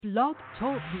Blog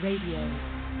Talk Radio.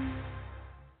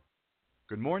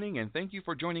 Good morning, and thank you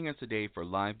for joining us today for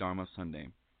Live Dharma Sunday.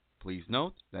 Please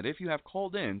note that if you have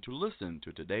called in to listen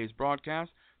to today's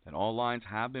broadcast, that all lines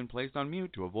have been placed on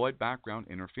mute to avoid background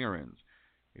interference.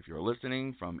 If you're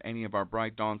listening from any of our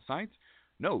Bright Dawn sites,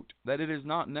 note that it is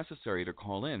not necessary to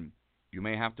call in. You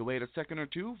may have to wait a second or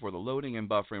two for the loading and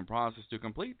buffering process to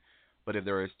complete, but if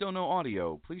there is still no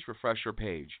audio, please refresh your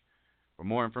page. For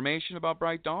more information about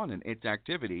Bright Dawn and its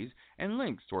activities and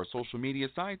links to our social media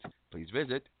sites, please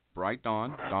visit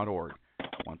brightdawn.org.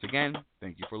 Once again,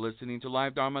 thank you for listening to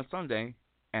Live Dharma Sunday,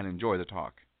 and enjoy the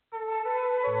talk.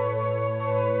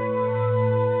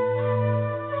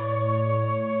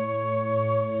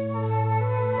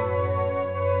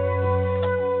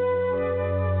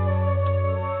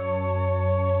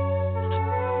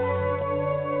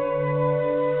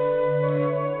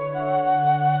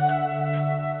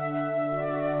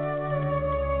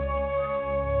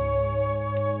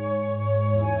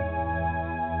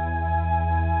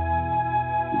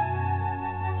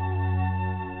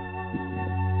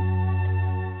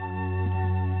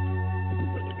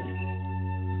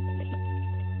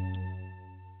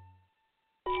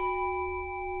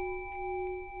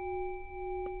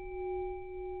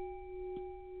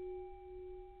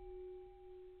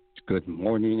 Good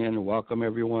morning and welcome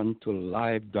everyone to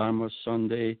Live Dharma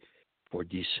Sunday for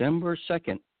December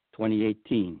 2nd,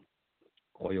 2018.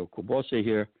 Koyo Kubose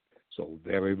here. So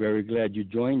very, very glad you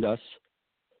joined us.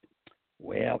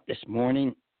 Well, this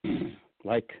morning,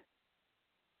 like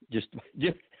just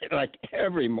like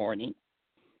every morning,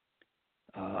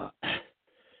 I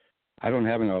don't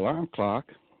have an alarm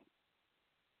clock.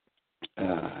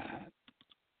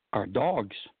 Our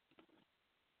dogs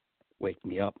wake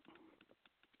me up.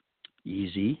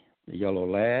 Easy, the yellow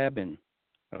lab, and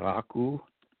Raku,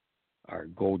 our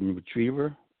golden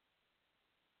retriever.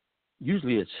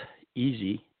 Usually it's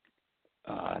Easy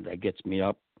that gets me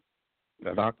up.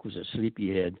 Raku's a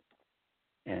sleepyhead,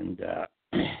 and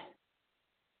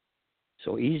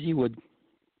so Easy would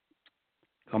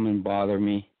come and bother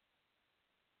me,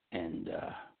 and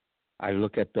I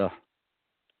look at the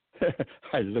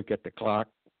I look at the clock,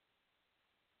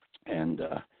 and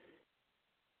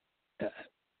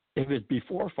if it's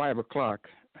before 5 o'clock,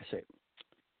 I say,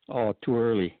 "Oh, too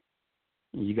early.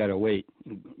 You got to wait.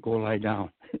 Go lie down."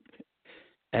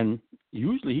 And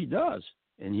usually he does,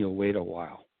 and he'll wait a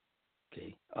while.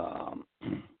 Okay.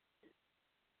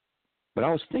 But I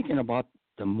was thinking about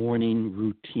the morning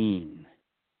routine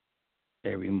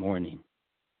every morning.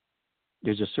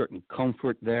 There's a certain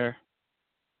comfort there.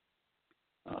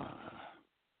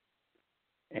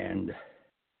 And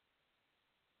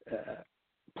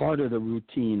part of the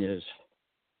routine is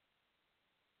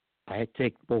I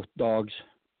take both dogs.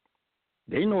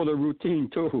 They know the routine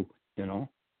too, you know.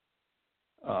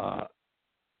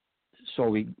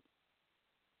 So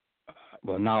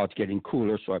well, now it's getting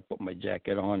cooler, so I put my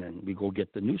jacket on and we go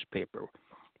get the newspaper,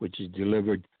 which is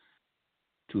delivered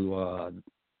to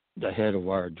the head of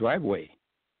our driveway.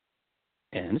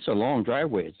 And it's a long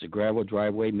driveway. It's a gravel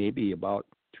driveway, maybe about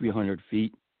 300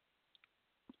 feet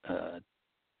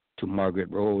to Margaret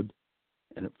Road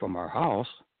and from our house.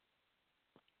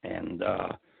 And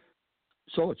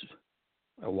so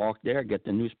I walk there, get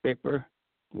the newspaper,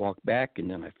 walk back, and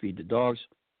then I feed the dogs.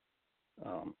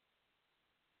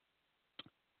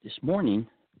 This morning,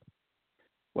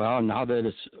 well, now that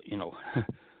it's,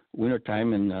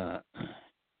 wintertime and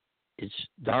it's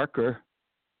darker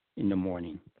in the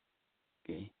morning,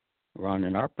 okay, around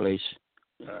in our place,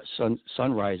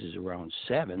 sunrise is around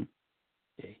 7,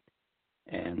 okay,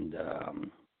 and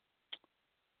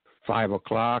 5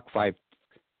 o'clock,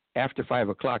 after 5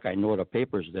 o'clock, I know the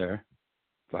paper's there.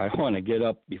 If I want to get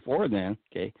up before then,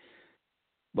 okay,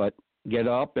 but get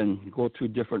up and go through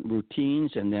different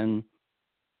routines and then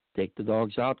take the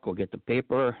dogs out, go get the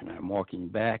paper, and I'm walking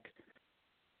back.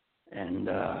 And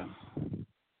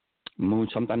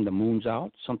sometimes the moon's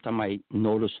out. Sometimes I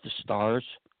notice the stars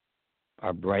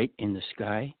are bright in the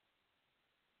sky,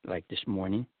 like this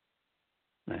morning.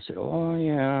 And I said, oh,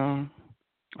 yeah,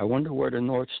 I wonder where the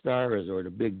North Star is or the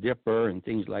Big Dipper and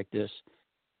things like this.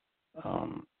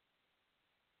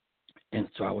 And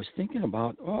so I was thinking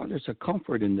about, there's a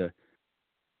comfort in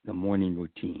the morning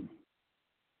routine.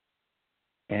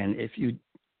 And if you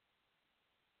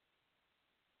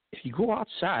go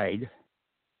outside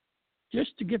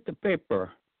just to get the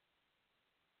paper,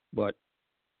 but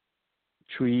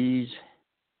trees,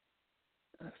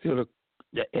 feel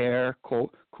the air, cool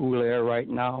air right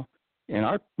now. In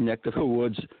our neck of the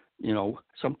woods, a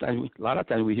lot of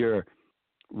times we hear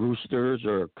roosters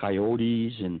or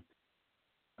coyotes,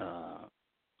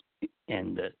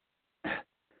 and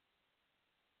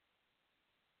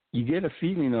you get a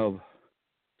feeling of as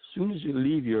soon as you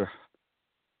leave the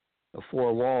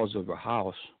four walls of your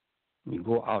house and you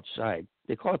go outside,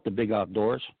 they call it the big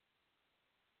outdoors.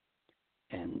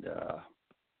 And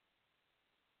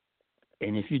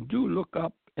if you do look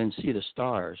up and see the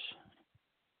stars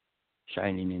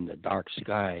shining in the dark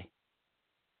sky,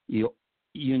 you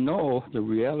know the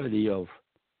reality of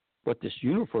what this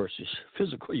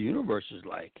physical universe is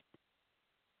like.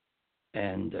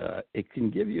 And it can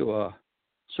give you a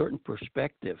certain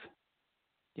perspective.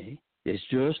 Okay, it's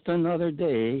just another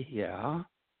day. Yeah.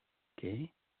 Okay.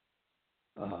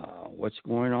 What's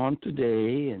going on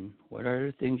today, and what are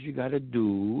the things you got to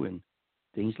do, and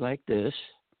things like this.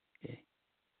 Okay.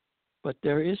 But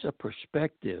there is a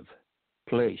perspective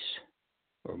place,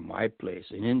 or my place,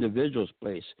 an individual's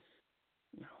place,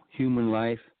 human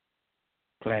life,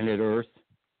 planet Earth,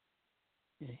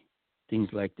 okay, things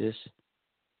like this.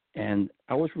 And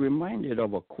I was reminded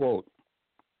of a quote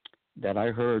that I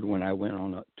heard when I went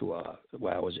on I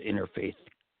was interfaith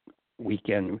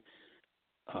weekend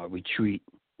retreat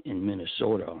in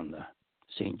Minnesota on the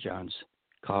St. John's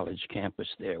College campus.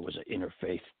 There was an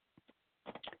interfaith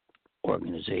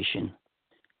organization,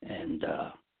 and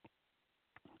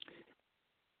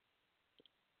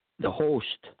the host,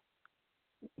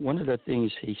 one of the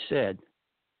things he said,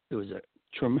 it was a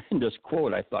tremendous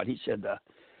quote, I thought. He said,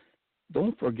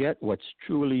 don't forget what's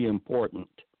truly important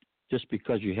just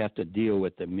because you have to deal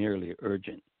with the merely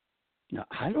urgent. Now,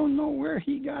 I don't know where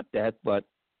he got that, but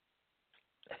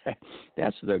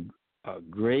that's the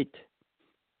great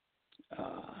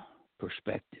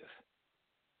perspective.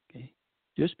 Okay,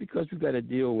 just because we've got to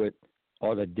deal with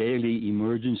all the daily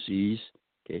emergencies,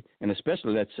 okay, and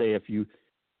especially, let's say, if you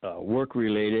work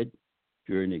related, if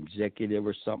you're an executive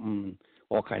or something,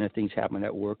 all kind of things happen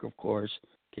at work, of course.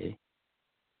 Okay,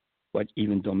 but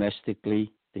even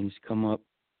domestically, things come up.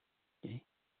 Okay,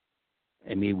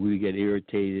 and maybe we get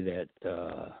irritated at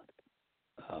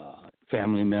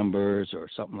family members or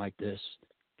something like this,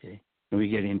 okay? And we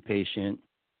get impatient.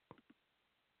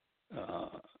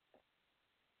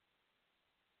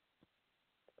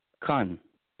 Kan,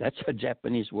 that's a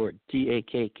Japanese word,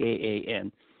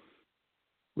 Takkan,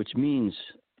 which means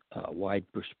wide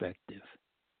perspective,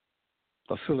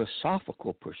 a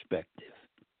philosophical perspective.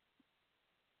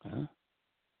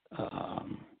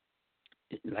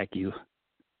 Like you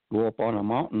go up on a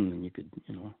mountain and you could,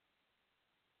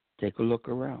 take a look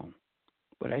around.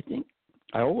 But I think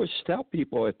I always tell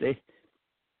people if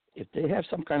they have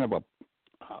some kind of a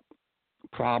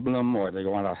problem, or they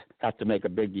want to have to make a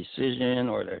big decision,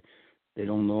 or they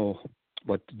don't know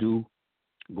what to do,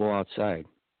 go outside,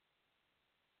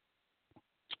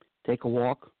 take a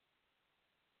walk,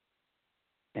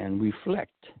 and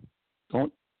reflect.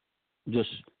 Don't just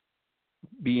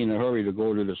be in a hurry to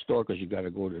go to the store because you got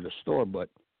to go to the store, but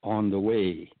on the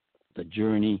way, the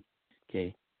journey,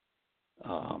 okay.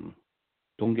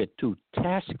 Don't get too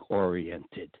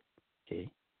task-oriented, okay,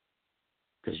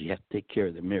 because you have to take care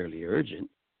of the merely urgent.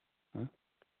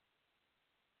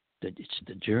 It's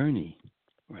the journey,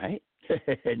 right?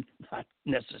 Not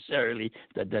necessarily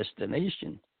the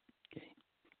destination, okay?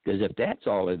 Because if that's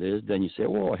all it is, then you say,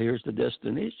 well, here's the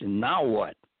destination. Now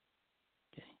what?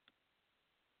 Okay.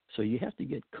 So you have to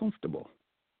get comfortable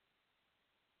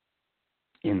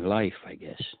in life, I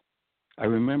guess. I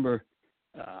remember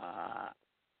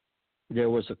there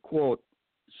was a quote.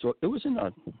 So it was in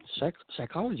a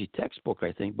psychology textbook,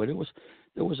 I think, but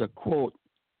there was a quote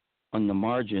on the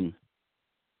margin,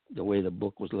 the way the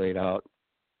book was laid out,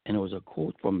 and it was a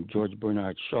quote from George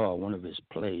Bernard Shaw, one of his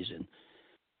plays, and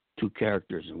two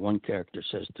characters, and one character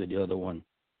says to the other one,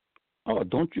 "Oh,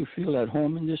 don't you feel at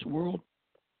home in this world?"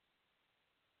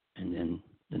 And then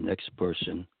the next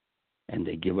person, and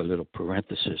they give a little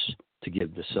parenthesis to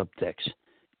give the subtext,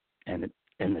 and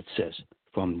it says,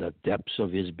 "From the depths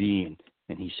of his being,"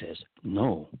 and he says,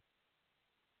 "No,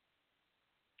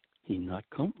 he's not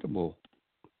comfortable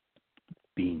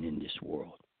being in this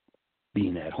world,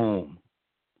 being at home."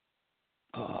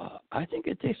 I think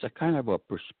it takes a kind of a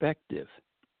perspective,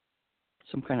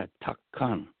 some kind of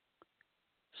takkan,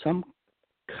 some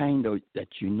kind of that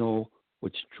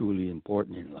what's truly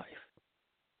important in life,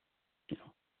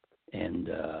 and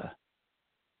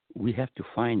we have to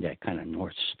find that kind of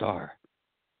North Star.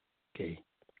 Okay.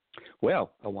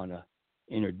 Well, I want to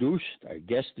introduce our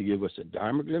guest to give us a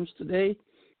Dharma glimpse today,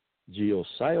 Gio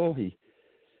Sayo. He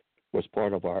was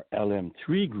part of our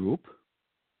LM3 group,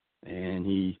 and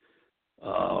he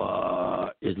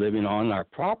is living on our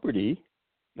property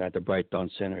at the Bright Dawn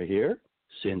Center here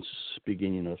since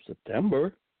beginning of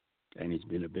September, and he's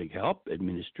been a big help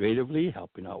administratively,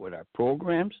 helping out with our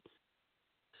programs.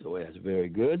 So that's very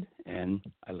good. And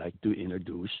I'd like to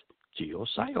introduce Gio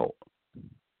Sayo.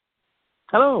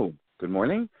 Hello. Good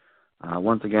morning.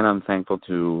 Once again, I'm thankful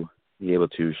to be able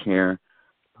to share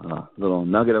a little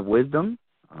nugget of wisdom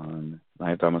on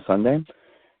Live Dharma Sunday.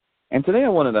 And today I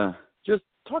wanted to just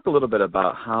talk a little bit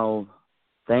about how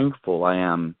thankful I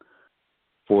am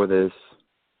for this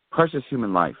precious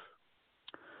human life.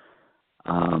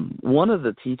 One of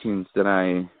the teachings that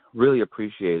I really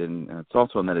appreciate, and it's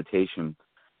also a meditation,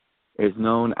 is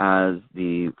known as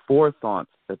the 4 thoughts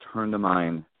that turn the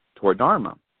mind toward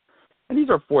Dharma. And these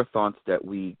are 4 thoughts that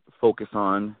we focus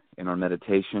on in our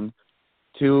meditation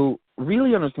to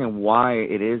really understand why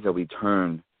it is that we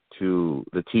turn to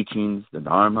the teachings, the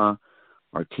Dharma,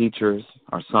 our teachers,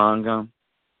 our Sangha.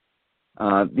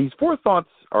 These 4 thoughts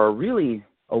are really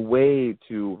a way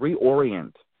to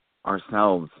reorient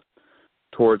ourselves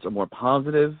towards a more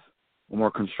positive, a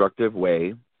more constructive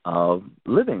way of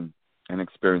living and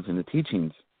experiencing the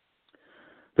teachings.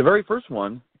 The very first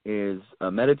one is a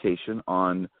meditation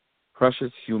on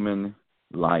precious human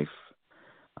life.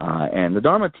 And the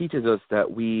Dharma teaches us that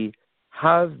we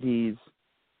have these,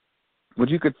 what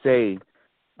you could say,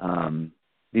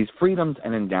 these freedoms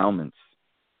and endowments,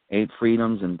 8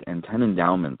 freedoms and 10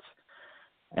 endowments.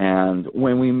 And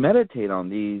when we meditate on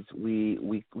these,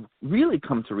 we really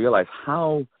come to realize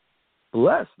how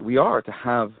blessed we are to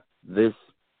have this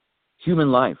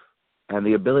human life and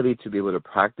the ability to be able to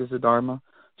practice the Dharma,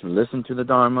 to listen to the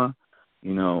Dharma.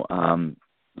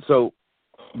 So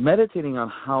meditating on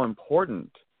how important,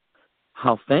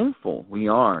 how thankful we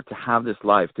are to have this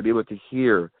life, to be able to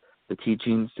hear the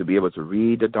teachings, to be able to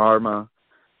read the Dharma,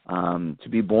 to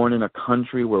be born in a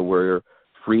country where we're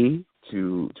free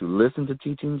to listen to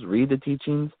teachings, read the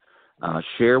teachings,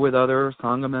 share with other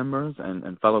Sangha members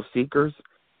and fellow seekers,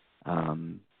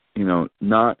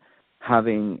 not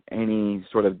having any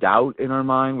sort of doubt in our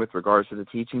mind with regards to the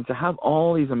teaching, to have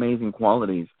all these amazing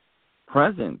qualities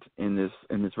present in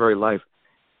this very life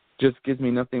just gives me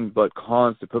nothing but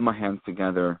cause to put my hands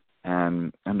together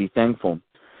and be thankful.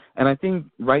 And I think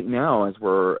right now, as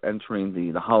we're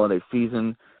entering the holiday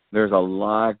season, there's a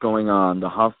lot going on, the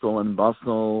hustle and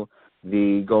bustle,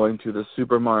 the going to the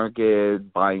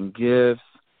supermarket, buying gifts,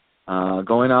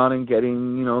 going out and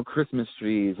getting, Christmas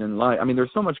trees and light. I mean,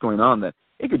 there's so much going on that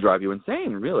it could drive you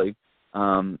insane, really.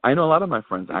 I know a lot of my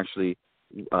friends actually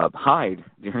hide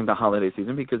during the holiday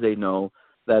season because they know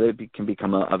that it can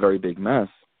become a very big mess.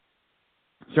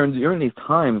 So during these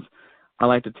times, I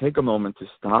like to take a moment to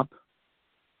stop,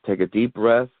 take a deep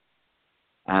breath,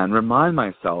 and remind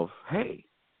myself, hey,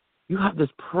 you have this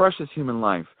precious human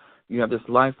life. You have this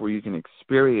life where you can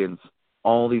experience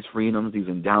all these freedoms, these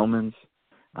endowments,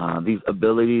 these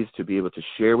abilities to be able to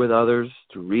share with others,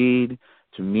 to read,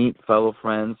 to meet fellow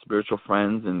friends, spiritual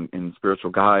friends, and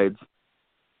spiritual guides.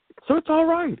 So it's all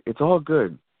right. It's all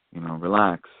good.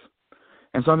 Relax.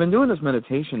 And so I've been doing this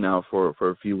meditation now for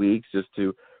a few weeks just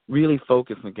to really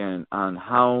focus again on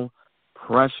how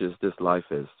precious this life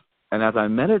is. And as I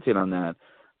meditate on that,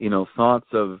 thoughts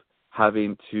of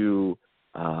having to,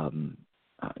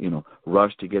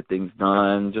 rush to get things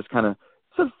done just kind of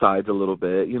subsides a little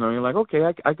bit. You're like, okay,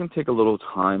 I can take a little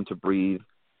time to breathe,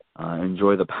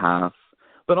 enjoy the path,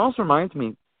 but also reminds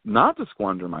me not to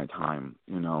squander my time,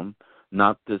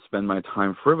 not to spend my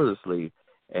time frivolously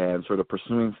and sort of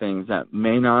pursuing things that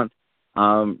may not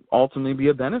ultimately be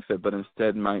a benefit, but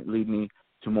instead might lead me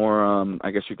to more,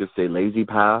 I guess you could say, lazy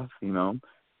path,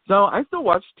 So I still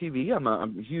watch TV. I'm a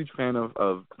huge fan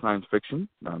of science fiction,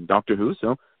 Doctor Who.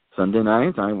 So Sunday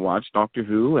nights I watch Doctor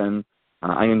Who, and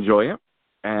I enjoy it.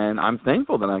 And I'm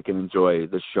thankful that I can enjoy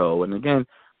the show. And again,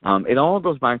 it all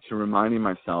goes back to reminding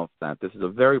myself that this is a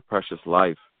very precious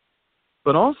life.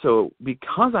 But also,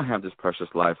 because I have this precious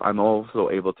life, I'm also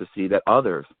able to see that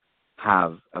others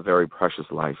have a very precious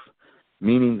life,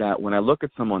 meaning that when I look at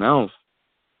someone else,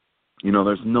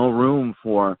 there's no room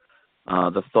for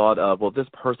the thought of, well, this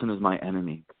person is my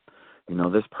enemy.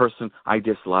 This person I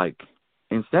dislike.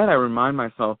 Instead, I remind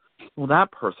myself, well,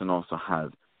 that person also has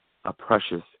a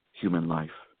precious human life.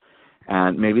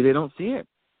 And maybe they don't see it,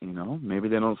 maybe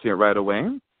they don't see it right away.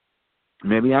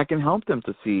 Maybe I can help them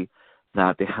to see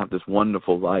that they have this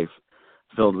wonderful life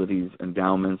filled with these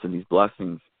endowments and these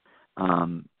blessings.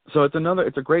 So it's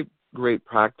a great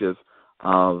practice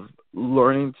of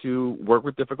learning to work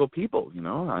with difficult people.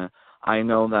 I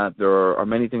know that there are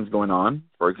many things going on,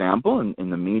 for example, in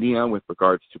the media with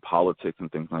regards to politics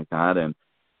and things like that. And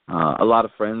a lot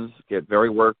of friends get very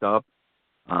worked up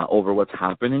over what's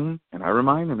happening. And I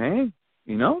remind them, hey,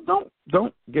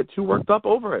 don't get too worked up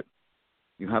over it.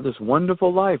 You have this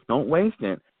wonderful life. Don't waste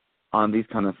it. on these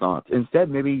kind of thoughts. Instead,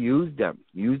 maybe use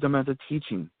them as a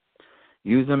teaching.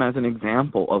 Use them as an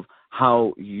example of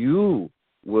how you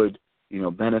would,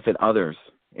 benefit others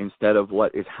instead of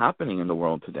what is happening in the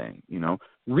world today.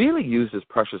 Really use this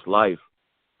precious life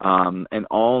and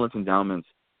all its endowments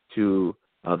to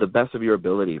the best of your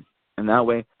ability. And that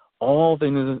way, all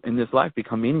things in this life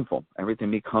become meaningful.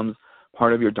 Everything becomes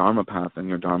part of your Dharma path and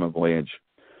your Dharma voyage.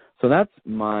 So that's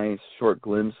my short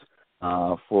glimpse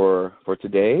for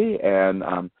today, and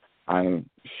I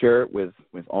share it with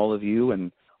all of you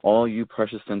and all you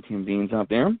precious sentient beings out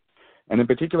there. And in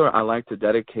particular, I like to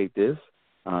dedicate this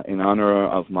in honor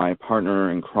of my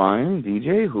partner in crime,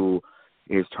 DJ, who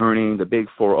is turning the big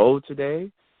 4-0 today.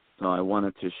 So I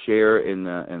wanted to share in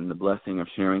the blessing of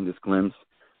sharing this glimpse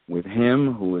with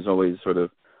him, who has always sort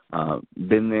of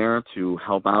been there to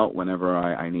help out whenever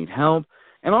I need help,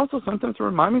 and also sometimes to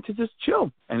remind me to just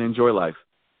chill and enjoy life.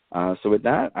 So with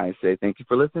that, I say thank you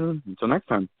for listening. Until next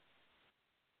time.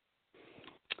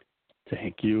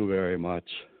 Thank you very much.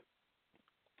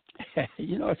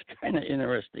 It's kind of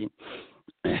interesting.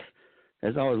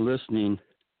 As I was listening,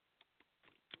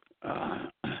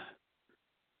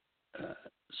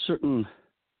 certain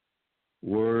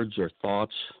words or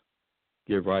thoughts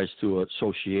give rise to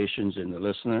associations in the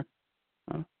listener.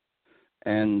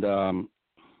 And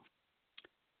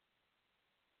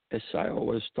as I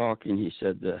was talking, he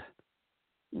said,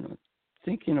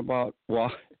 thinking about,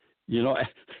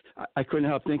 I couldn't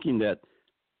help thinking that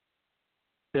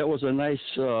was a nice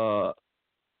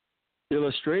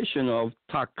illustration of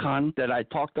Takan that I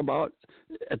talked about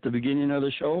at the beginning of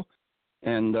the show,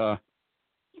 and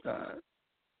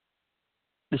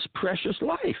this precious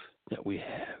life that we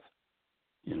have,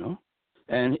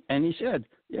 And he said,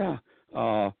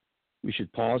 we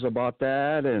should pause about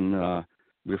that and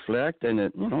reflect, and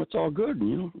it's all good,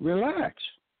 relax.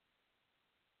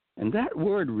 And that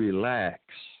word relax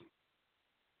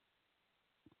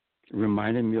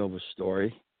reminded me of a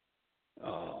story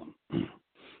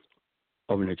of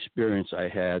an experience I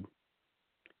had.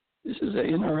 This is an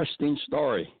interesting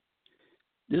story.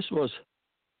 This was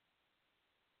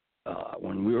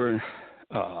when we were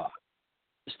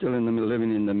still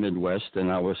living in the Midwest,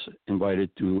 and I was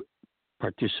invited to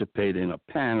participate in a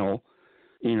panel,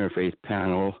 interfaith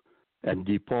panel, at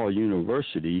DePaul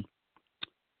University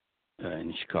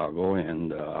in Chicago,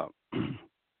 and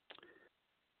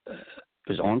it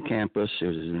was on campus. It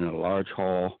was in a large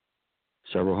hall,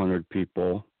 several hundred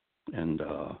people, and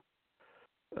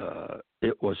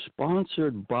it was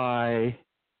sponsored by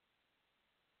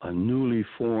a newly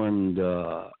formed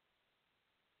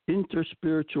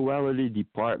interspirituality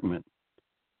department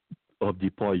of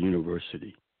DePaul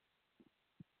University.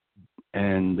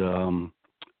 And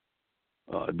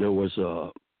there was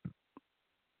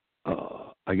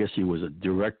I guess he was a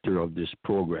director of this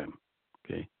program,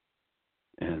 okay?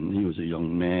 And he was a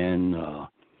young man.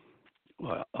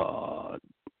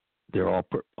 They're all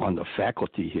on the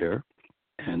faculty here.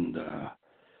 And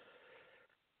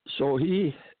so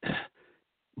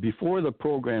before the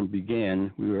program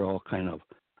began, we were all kind of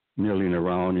milling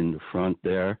around in the front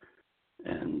there,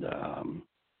 and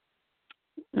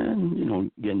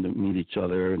getting to meet each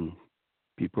other, and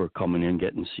people are coming in,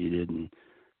 getting seated, and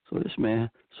so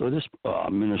this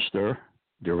minister,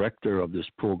 director of this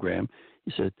program,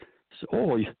 he said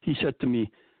to me,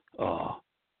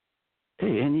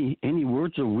 hey, any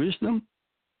words of wisdom?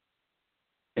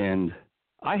 And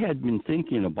I had been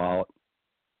thinking about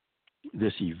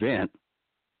this event,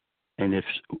 and if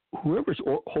whoever's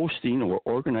hosting or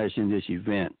organizing this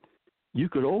event, you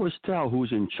could always tell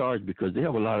who's in charge, because they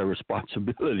have a lot of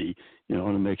responsibility,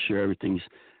 to make sure everything's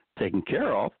taken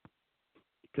care of.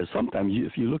 Because sometimes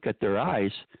if you look at their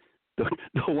eyes, the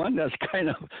one that's kind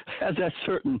of has that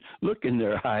certain look in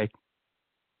their eye,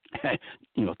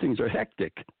 things are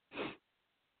hectic.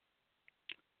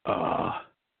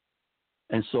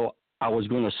 And so I was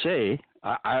going to say,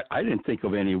 I didn't think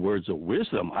of any words of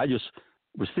wisdom. I just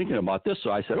was thinking about this,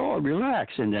 so I said,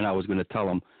 relax. And then I was going to tell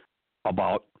them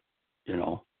about,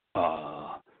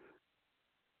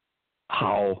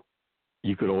 how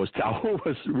you could always tell who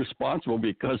was responsible,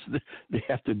 because they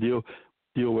have to deal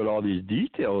with all these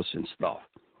details and stuff.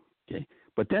 Okay,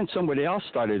 but then somebody else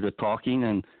started talking,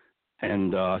 and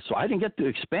so I didn't get to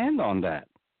expand on that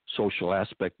social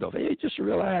aspect of, hey, just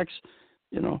relax,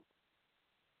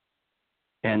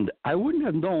 And I wouldn't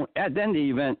have known. And then the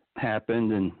event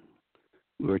happened, and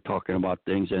we were talking about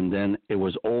things, and then it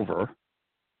was over.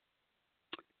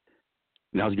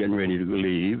 And I was getting ready to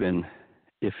leave, and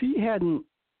if he hadn't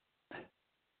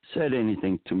said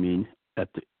anything to me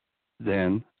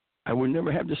then, I would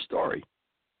never have the story.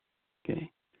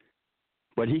 Okay.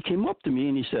 But he came up to me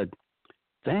and he said,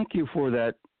 thank you for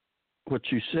that, what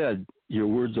you said, your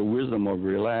words of wisdom of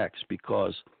relax,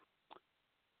 because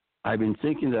I've been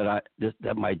thinking that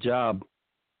that my job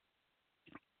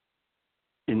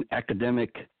in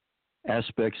academic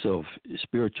aspects of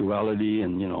spirituality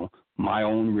and, my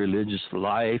own religious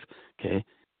life, okay,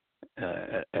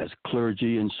 as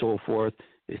clergy and so forth,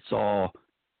 it's all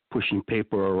pushing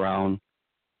paper around.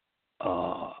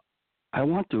 I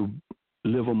want to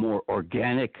live a more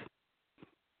organic,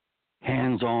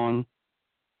 hands-on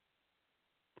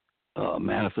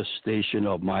manifestation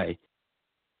of my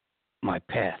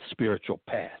path, spiritual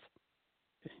path.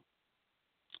 Okay.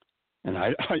 And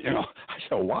I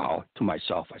said, wow, to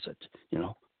myself. I said,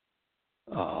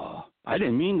 I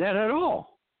didn't mean that at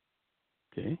all.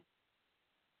 Okay.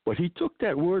 But he took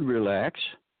that word relax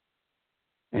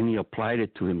and he applied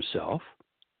it to himself.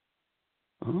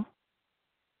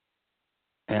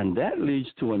 And that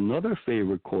leads to another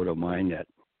favorite quote of mine that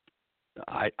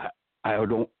I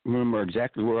don't remember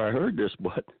exactly where I heard this,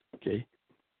 but okay.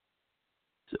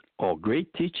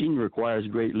 Great teaching requires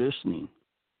great listening.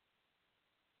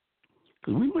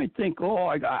 Because we might think,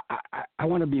 I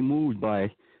want to be moved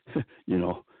by,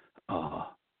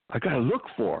 I got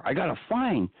to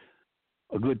find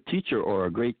a good teacher or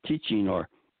a great teaching or,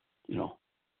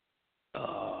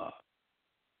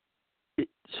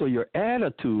 so your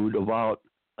attitude about,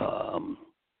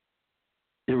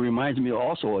 it reminds me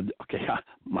also of,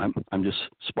 I'm just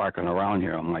sparking around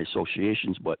here on my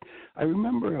associations, but I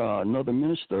remember another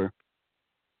minister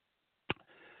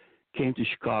came to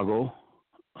Chicago,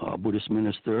 a Buddhist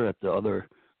minister at the other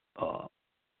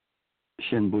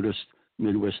Shin Buddhist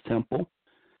Midwest Temple,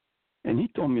 and he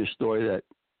told me a story that,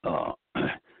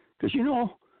 because,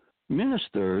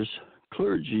 ministers,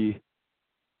 clergy,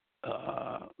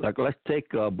 like let's take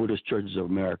Buddhist Churches of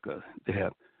America. They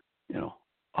have,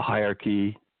 a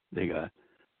hierarchy. They got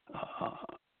a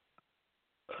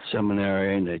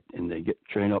seminary, and they get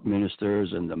train up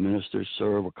ministers, and the ministers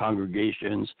serve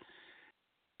congregations.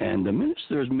 And the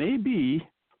ministers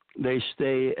they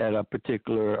stay at a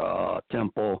particular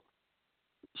temple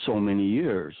so many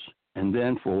years, and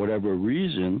then for whatever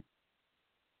reason,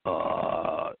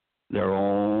 their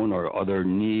own or other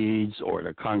needs or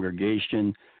the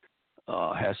congregation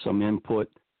has some input,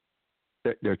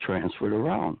 they're transferred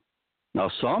around. Now,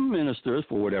 some ministers,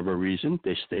 for whatever reason,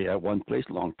 they stay at one place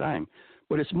a long time.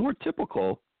 But it's more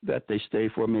typical that they stay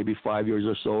for maybe 5 years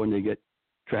or so and they get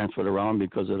transferred around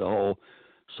because of the whole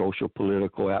social,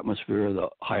 political atmosphere, the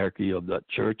hierarchy of the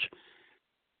church.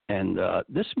 And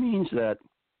this means that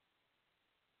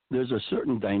there's a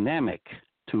certain dynamic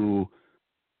to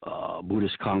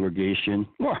Buddhist congregation,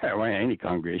 or any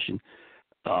congregation,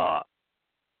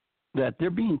 that they're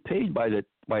being paid by the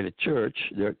church,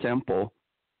 their temple.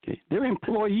 Okay, they're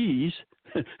employees,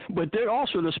 but they're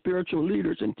also the spiritual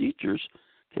leaders and teachers.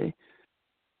 Okay,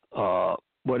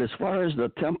 but as far as the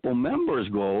temple members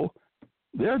go,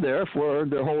 they're there for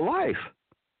their whole life,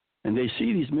 and they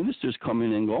see these ministers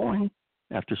coming and going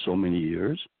after so many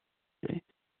years. Okay,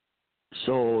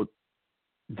 so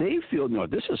they feel, no,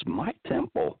 this is my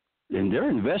temple, and they're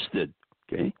invested.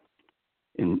 Okay,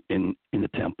 in the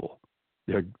temple,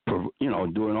 they're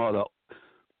doing all the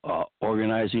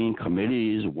organizing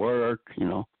committees, work,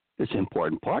 it's an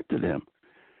important part to them.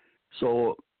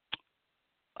 So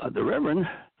the Reverend,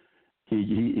 he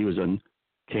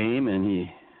came and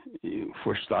he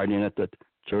first starting at the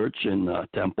church and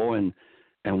temple, and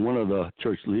one of the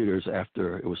church leaders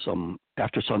after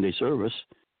Sunday service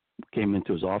came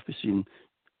into his office,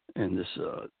 and this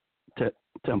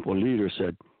temple leader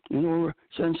said,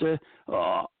 Sensei,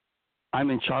 I'm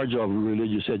in charge of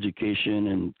religious education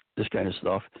and this kind of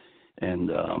stuff, and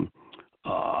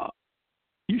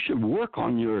you should work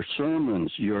on your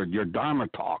sermons, your Dharma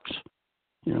talks,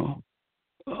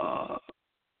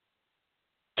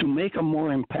 to make them more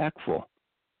impactful.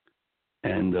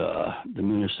 And the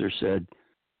minister said,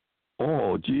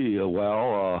 "Oh, gee,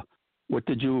 well, what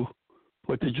did you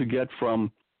get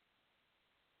from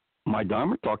my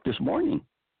Dharma talk this morning?"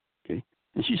 Okay,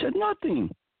 and she said,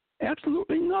 "Nothing,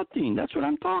 absolutely nothing. That's what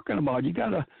I'm talking about. You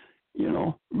gotta,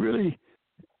 really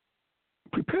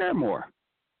prepare more."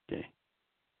 Okay,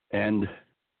 and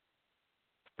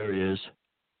there he is.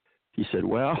 He said,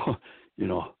 "Well,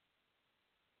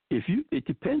 it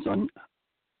depends on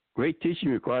great teaching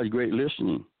requires great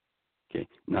listening." Okay.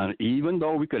 Now, even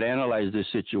though we could analyze this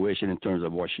situation in terms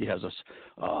of what she has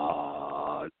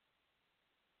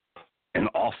an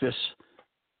office,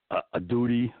 a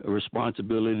duty, a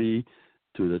responsibility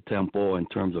to the temple in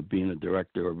terms of being a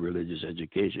director of religious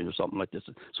education or something like this.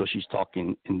 So she's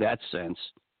talking in that sense.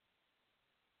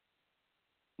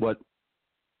 But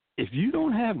if you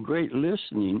don't have great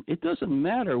listening, it doesn't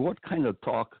matter what kind of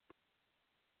talk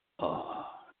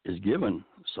is given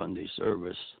Sunday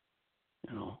service,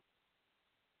 you know.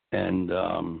 And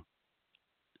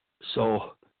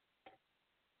so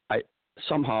I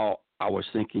was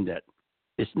thinking that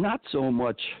it's not so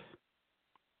much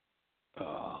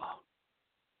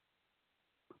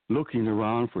looking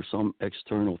around for some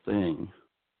external thing,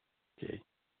 okay.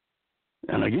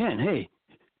 And again, hey,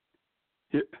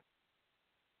 here,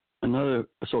 another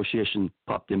association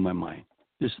popped in my mind.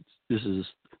 This is a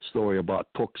story about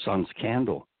Toksan's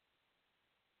candle.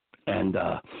 And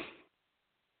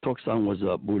Toksan was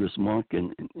a Buddhist monk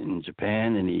in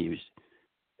Japan, and he was,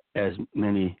 as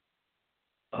many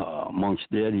monks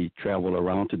did, he traveled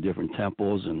around to different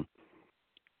temples and,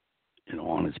 you know,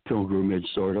 on his pilgrimage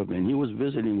sort of. And he was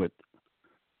visiting with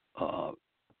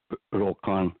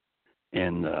Rokan,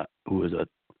 and who was a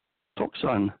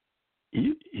Toksan.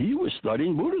 He was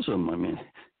studying Buddhism. I mean,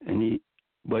 and he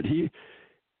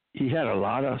had a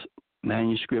lot of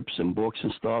manuscripts and books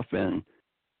and stuff, and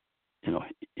you know,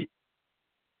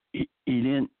 he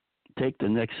didn't take the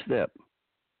next step.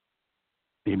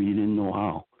 Maybe he didn't know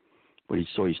how. But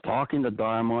he's talking the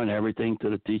Dharma and everything to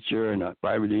the teacher in a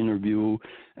private interview,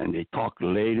 and they talked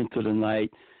late into the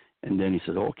night. And then he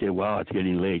said, okay, well, it's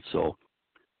getting late, so,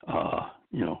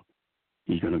 you know,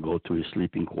 he's going to go to his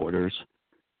sleeping quarters,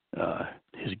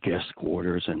 his guest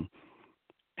quarters,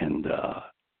 and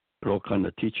Rokan,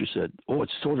 the teacher, said, oh,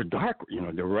 it's sort of dark. You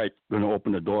know, they're right going to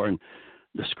open the door and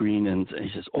the screen, and he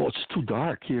says, oh, it's too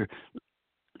dark here.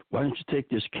 Why don't you take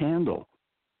this candle?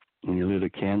 And he lit a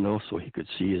candle so he could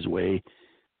see his way.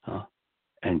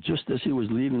 And just as he was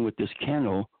leaving with this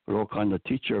candle, Rokan, the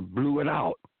teacher, blew it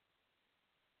out.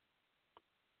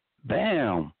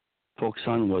 Bam!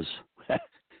 Toksan was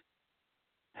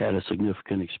had a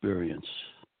significant experience.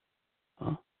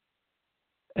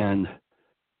 And,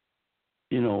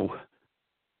 you know,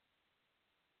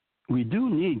 we do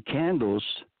need candles,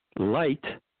 light,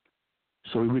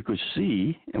 so we could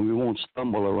see and we won't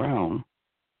stumble around.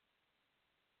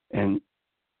 And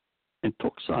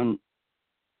Toksan,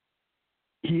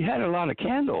 he had a lot of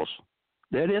candles.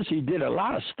 That is, he did a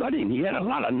lot of studying. He had a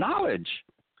lot of knowledge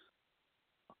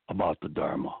about the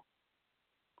Dharma.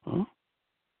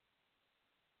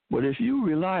 But if you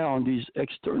rely on these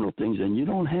external things and you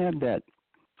don't have that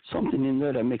something in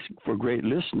there that makes for great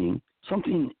listening,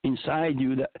 something inside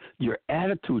you, that your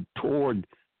attitude toward,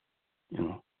 you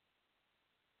know,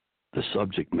 the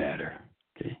subject matter,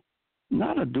 okay?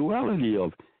 Not a duality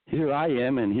of here I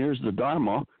am and here's the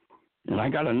Dharma, and I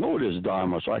got to know this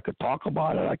Dharma so I could talk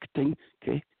about it, I could think,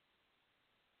 okay?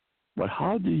 But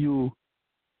how do you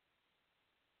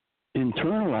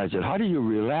internalize it? How do you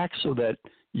relax so that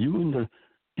you and the,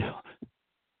 you know,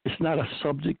 it's not a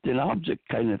subject and object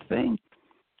kind of thing?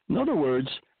 In other words,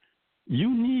 you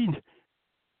need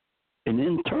an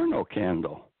internal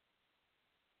candle.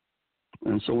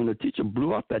 And so when the teacher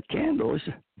blew out that candle,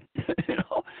 you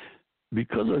know,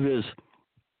 because of his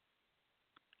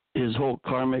whole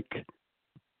karmic,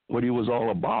 what he was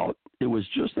all about, it was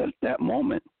just at that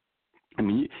moment. I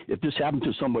mean, if this happened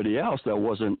to somebody else that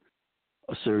wasn't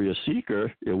a serious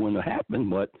seeker, it wouldn't have happened,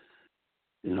 but,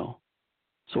 you know,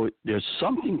 so there's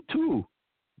something to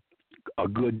a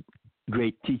good,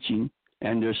 great teaching,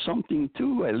 and there's something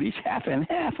to at least half and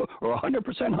half, or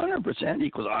 100%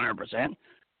 equals 100%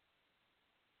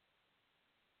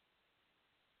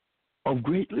 of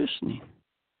great listening.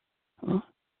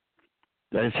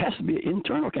 That it has to be an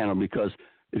internal candle, because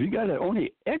if you got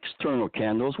only external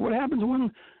candles, what happens when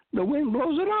the wind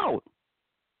blows it out?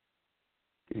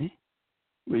 Okay?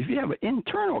 But if you have an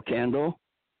internal candle,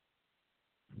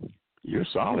 you're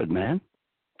solid, man.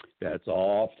 That's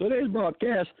all for today's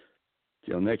broadcast.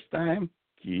 Till next time,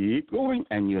 keep going,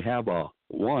 and you have a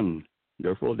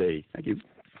wonderful day. Thank you.